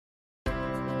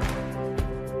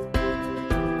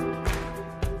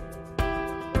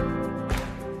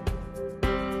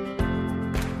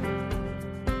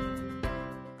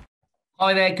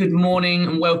Hi there, good morning,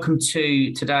 and welcome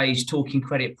to today's Talking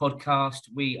Credit podcast.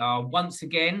 We are once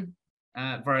again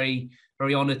very,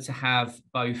 very honoured to have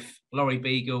both Laurie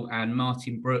Beagle and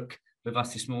Martin Brooke with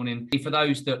us this morning. For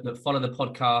those that follow the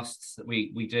podcasts that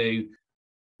we do,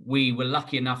 we were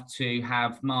lucky enough to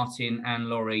have Martin and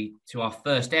Laurie to our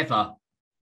first ever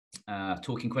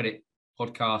Talking Credit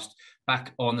podcast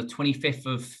back on the 25th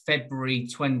of February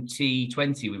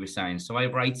 2020, we were saying. So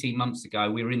over 18 months ago,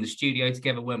 we were in the studio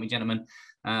together, weren't we, gentlemen?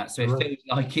 So it feels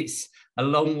like it's a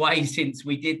long way since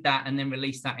we did that and then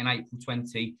released that in April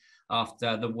 20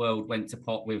 after the world went to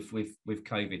pot with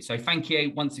COVID. So thank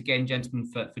you once again, gentlemen,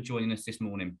 for joining us this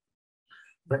morning.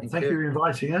 Thank you for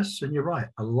inviting us. And you're right,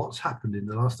 a lot's happened in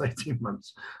the last 18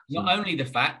 months. Not only the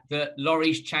fact that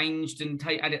Laurie's changed and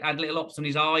had little ops on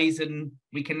his eyes, and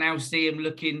we can now see him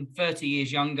looking 30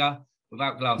 years younger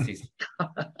without glasses.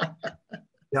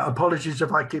 Yeah, apologies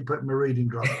if I keep putting my reading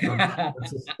glasses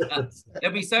on.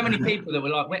 There'll be so many people that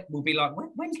will be like,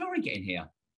 when's Laurie getting here?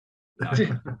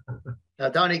 No,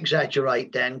 don't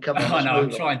exaggerate, Dan. Come on. I know. I'm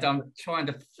trying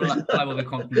to flow all the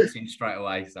confidence in straight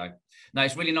away. So, no,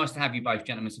 it's really nice to have you both,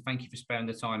 gentlemen. So, thank you for sparing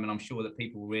the time, and I'm sure that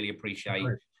people will really appreciate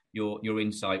your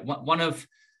insight. One of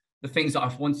the things that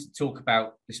I've wanted to talk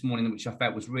about this morning, which I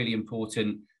felt was really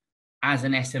important, as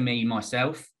an SME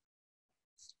myself,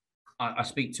 I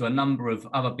speak to a number of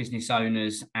other business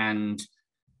owners and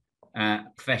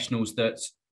professionals that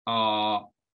are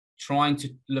trying to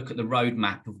look at the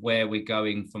roadmap of where we're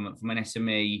going from an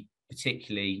SME,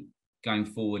 particularly going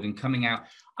forward and coming out.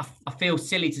 I feel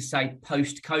silly to say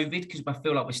post-COVID because I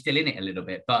feel like we're still in it a little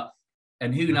bit,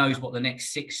 and who knows what the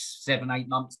next 6, 7, 8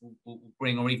 months will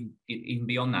bring, or even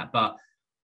beyond that. But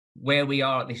where we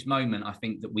are at this moment, I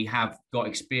think that we have got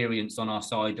experience on our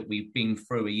side, that we've been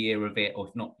through a year of it, or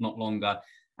if not longer.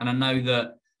 And I know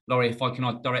that, Laurie, if I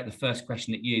can direct the first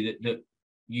question at you, that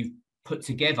you've put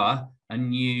together a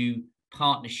new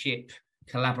partnership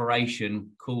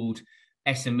collaboration called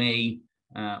SME,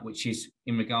 which is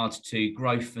in regards to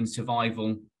growth and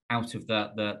survival out of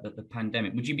the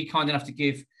pandemic. Would you be kind enough to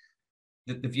give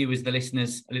the viewers, the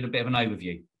listeners, a little bit of an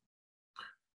overview?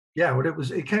 Yeah, well,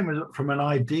 it came from an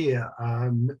idea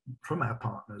from our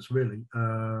partners, really,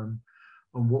 on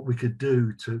what we could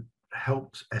do to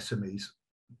help SMEs.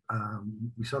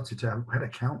 We started to had a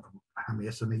count of how many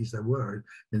SMEs there were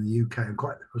in the UK, and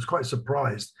I was quite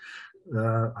surprised.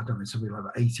 I don't know, something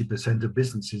like 80% of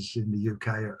businesses in the UK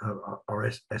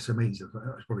are SMEs.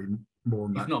 It's probably more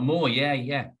than that. If not more, yeah.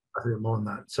 I think more than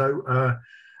that. So,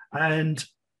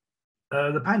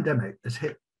 the pandemic has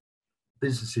hit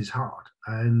businesses hard,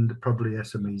 and probably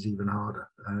SMEs even harder.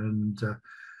 And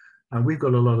we've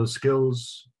got a lot of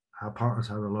skills. Our partners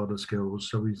have a lot of skills.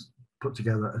 So we've put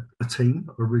together a team,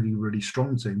 a really, really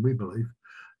strong team, we believe,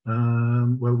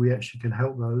 where we actually can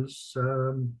help those,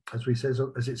 as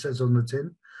it says on the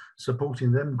tin,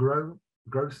 supporting them growth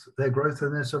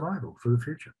and their survival for the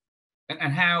future.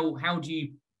 And how do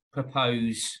you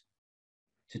propose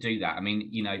to do that? I mean,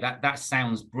 that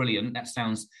sounds brilliant. That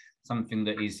sounds something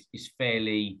that is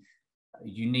fairly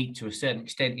unique to a certain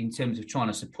extent in terms of trying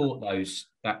to support those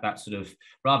that sort of,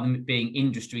 rather than being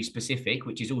industry specific,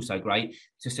 which is also great,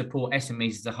 to support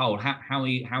SMEs as a whole. How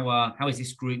is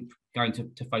this group going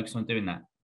to focus on doing that?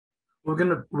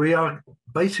 We are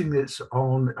basing this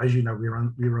on, as you know, we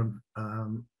run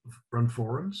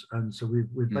forums, and so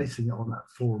we're basing it on that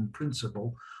forum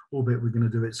principle, albeit we're going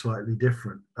to do it slightly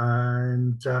different.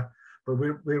 And but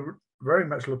we're very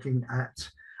much looking at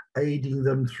aiding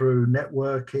them through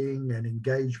networking and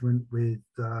engagement with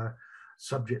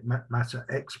subject matter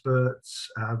experts,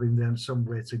 having them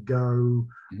somewhere to go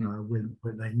when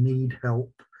they need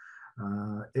help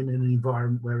in an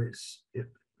environment where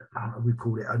we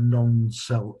call it a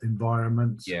non-sell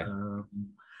environment. Yeah.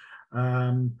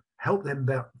 Help them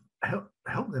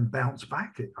bounce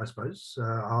back, I suppose,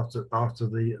 after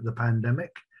the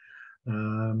pandemic.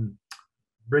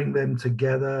 Bring them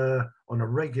together on a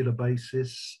regular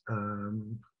basis,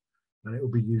 and it will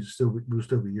be used. We'll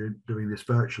still be doing this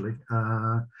virtually,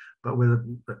 but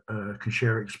can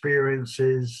share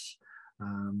experiences.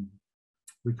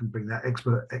 We can bring that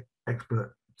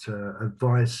expert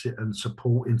advice and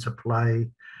support into play.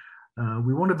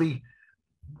 We want to be.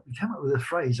 We came up with a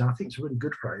phrase, and I think it's a really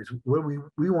good phrase, where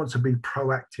we want to be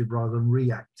proactive rather than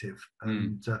reactive,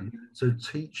 and so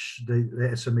teach the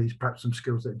SMEs perhaps some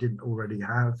skills they didn't already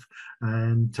have,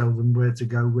 and tell them where to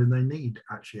go when they need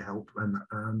actually help.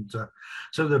 And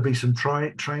so there'll be some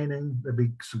training, there'll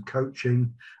be some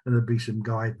coaching, and there'll be some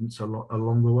guidance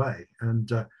along the way.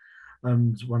 And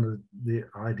one of the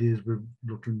ideas we're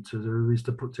looking to do is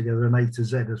to put together an A to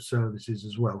Z of services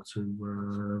as well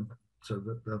to so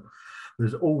that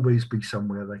there's always be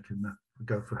somewhere they can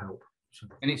go for help. So.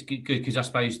 And it's good because I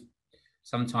suppose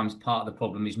sometimes part of the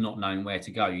problem is not knowing where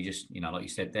to go. You just, like you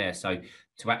said there. So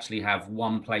to actually have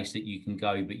one place that you can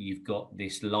go, but you've got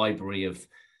this library of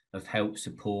help,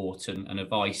 support, and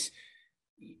advice.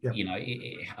 Yeah.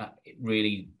 It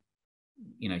really,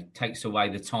 takes away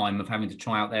the time of having to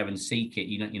try out there and seek it.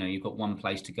 You've got one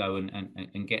place to go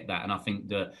and get that. And I think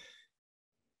that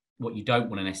what you don't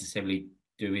want to necessarily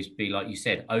do is be, like you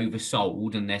said,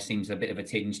 oversold, and there seems a bit of a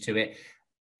tinge to it.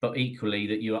 But equally,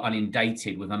 that you're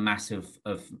inundated with a mass of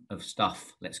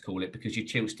stuff, let's call it, because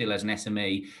you're still as an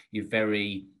SME, you're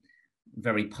very,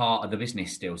 very part of the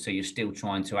business still. So you're still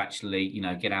trying to actually,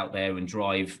 get out there and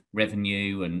drive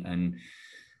revenue and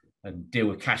deal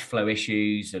with cash flow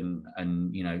issues and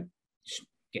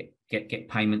get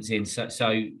payments in. So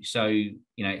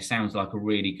it sounds like a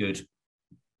really good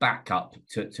backup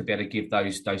to be able to give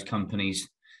those companies,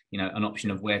 an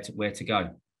option of where to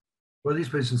go. Well, these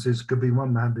businesses could be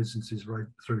one-man businesses right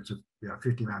through to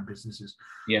 50-man businesses.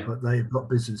 Yeah. But they've got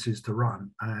businesses to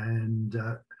run, and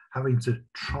having to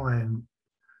try and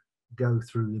go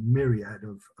through the myriad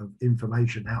of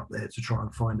information out there to try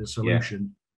and find a solution. Yeah.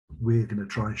 We're going to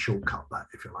try and shortcut that,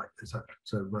 if you like.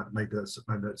 So maybe that's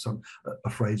a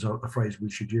phrase we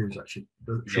should use, actually.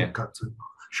 Shortcut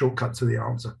to the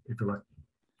answer, if you like.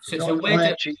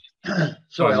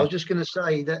 Sorry, I was just going to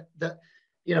say that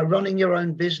running your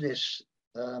own business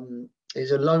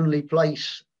is a lonely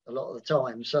place a lot of the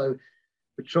time. So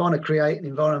we're trying to create an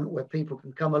environment where people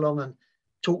can come along and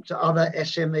talk to other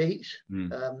SMEs,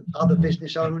 other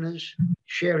business owners,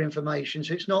 share information.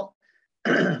 So it's not,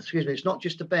 it's not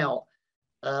just about,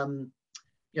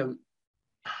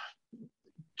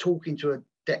 talking to a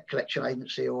debt collection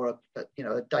agency or a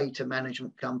data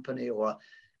management company or a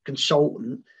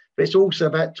consultant, but it's also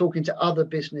about talking to other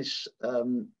business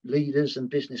leaders and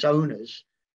business owners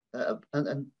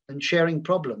and sharing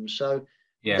problems. So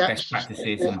best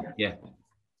practices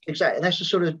exactly. And that's the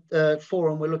sort of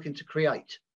forum we're looking to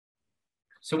create.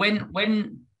 So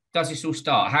when does this all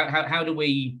start? How do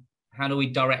we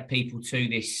direct people to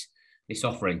this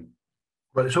offering?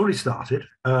 Well, it's already started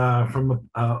from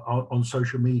on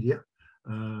social media.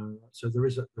 So there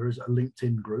is a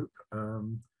LinkedIn group.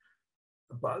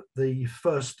 But the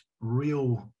first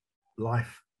real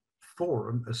life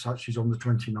forum as such is on the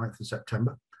 29th of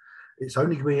September. It's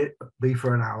only going to be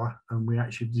for an hour, and we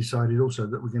actually decided also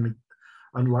that we're going to,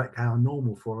 unlike our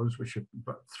normal forums, which are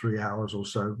about 3 hours or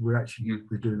so, we're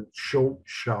doing short,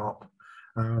 sharp,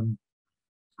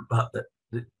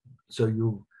 so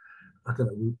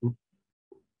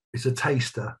it's a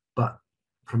taster, but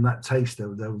from that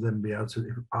taster, they'll then be able to,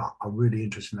 if are really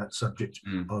interested in that subject,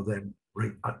 or then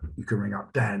you can ring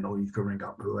up Dan, or you can ring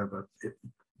up whoever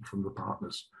from the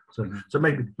partners. So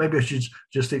maybe I should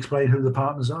just explain who the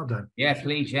partners are, Dan. Yeah,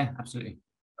 please. Yeah, absolutely.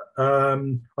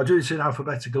 I'll do this in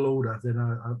alphabetical order, then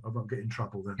I won't get in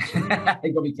trouble then. So, you've got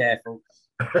to be careful.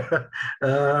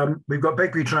 We've got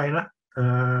Begby Traynor,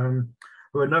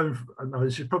 who are known for, no,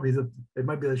 this is probably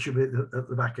maybe they should be at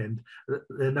the back end.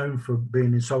 They're known for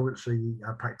being insolvency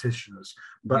practitioners,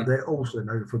 but they're also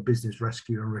known for business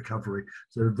rescue and recovery.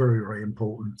 So they're very, very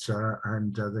important,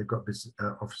 and they've got business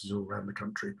offices all around the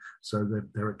country. So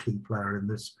they're a key player in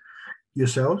this.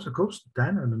 Yourselves, of course,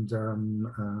 Dan and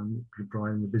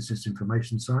Brian, the business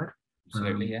information side.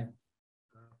 Absolutely, yeah.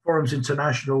 Forums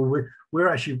International, we're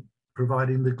actually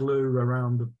providing the glue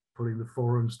around putting the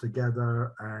forums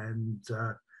together and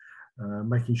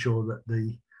making sure that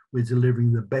we're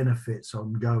delivering the benefits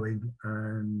ongoing.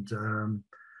 And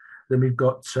then we've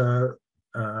got a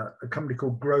company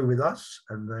called Grow With Us,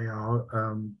 and they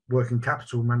are working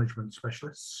capital management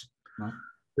specialists. Right.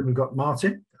 Then we've got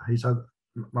Martin.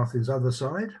 Martin's other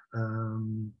side.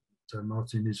 So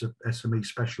Martin is an SME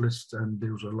specialist and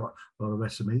deals with a lot of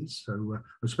SMEs. So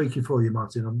I'm speaking for you,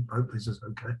 Martin. I hope this is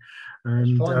okay. And,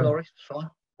 it's fine, Laurie. It's fine.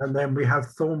 And then we have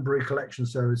Thornbury Collection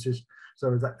Services.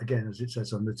 So that, again, as it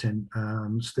says on the tin,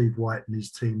 Steve White and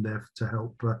his team there to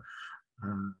help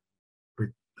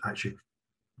with actually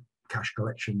cash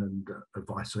collection and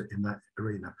advice in that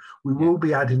arena. We will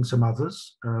be adding some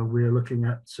others. We're looking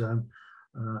at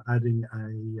adding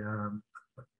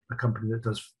a company that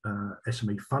does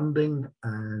SME funding,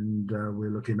 and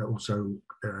we're looking at also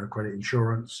credit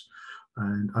insurance,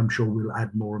 and I'm sure we'll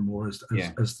add more and more as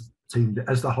the team,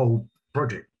 as the whole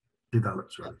project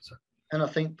develops, really. So. And I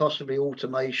think possibly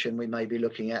automation we may be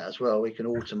looking at as well. We can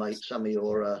automate some of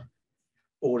your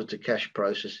order to cash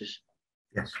processes.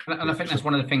 Yes, and I think that's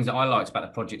one of the things that I liked about the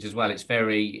project as well. It's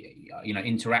very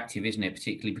interactive, isn't it?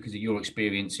 Particularly because of your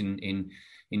experience in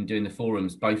doing the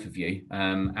forums, both of you,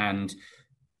 and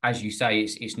as you say,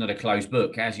 it's not a closed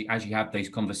book. As you have those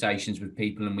conversations with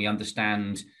people, and we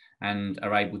understand and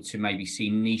are able to maybe see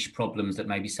niche problems that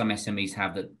maybe some SMEs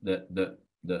have that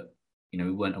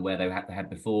we weren't aware they had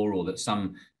before, or that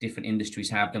some different industries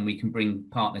have, then we can bring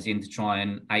partners in to try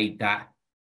and aid that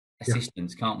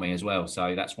assistance, can't we, as well?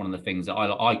 So that's one of the things that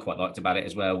I quite liked about it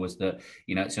as well, was that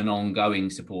it's an ongoing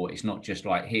support. It's not just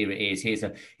like, here it is,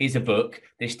 here's a book,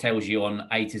 this tells you on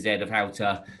A to Z of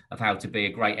how to be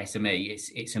a great SME.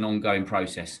 It's an ongoing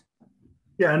process.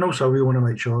 Yeah, and also we want to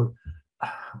make sure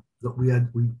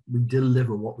that we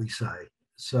deliver what we say.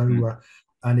 So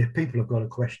and if people have got a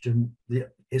question,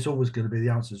 it's always going to be, the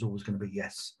answer is always going to be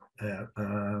yes.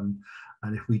 And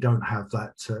if we don't have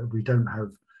that, we don't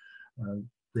have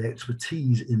the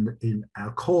expertise in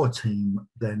our core team,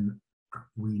 then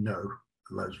we know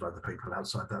loads of other people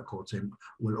outside that core team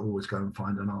will always go and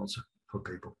find an answer for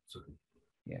people. So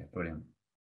yeah, brilliant.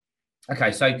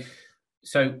 Okay,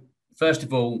 so first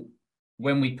of all,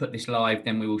 when we put this live,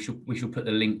 then we shall put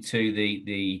the link to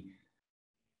the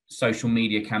social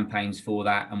media campaigns for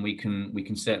that, and we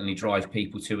can certainly drive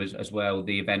people to as well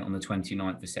the event on the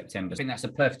 29th of September. I think that's a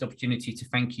perfect opportunity to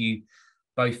thank you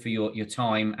both for your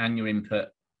time and your input.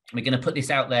 We're going to put this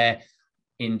out there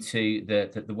into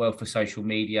the world for social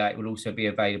media. It will also be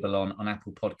available on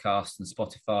Apple Podcasts and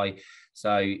Spotify.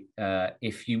 So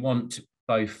if you want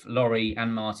both Laurie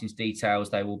and Martin's details,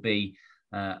 they will be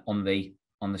on the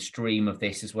stream of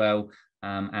this as well.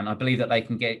 And I believe that they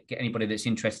can get anybody that's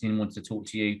interested and wants to talk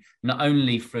to you, not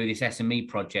only through this SME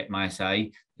project, may I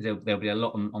say, there'll be a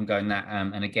lot ongoing that.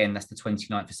 And again, that's the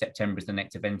 29th of September is the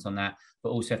next event on that. But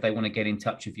also if they want to get in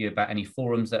touch with you about any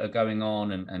forums that are going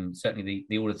on, and certainly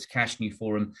the Order to Cash new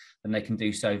forum, then they can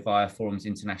do so via Forums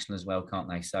International as well, can't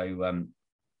they? So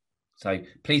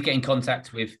please get in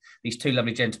contact with these two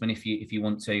lovely gentlemen if you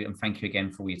want to. And thank you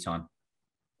again for all your time.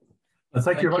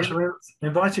 Thank you very much for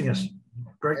inviting us.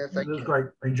 Great. It was great.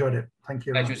 I enjoyed it. Thank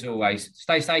you. Pleasure as always.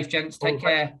 Stay safe, gents. Take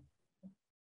care.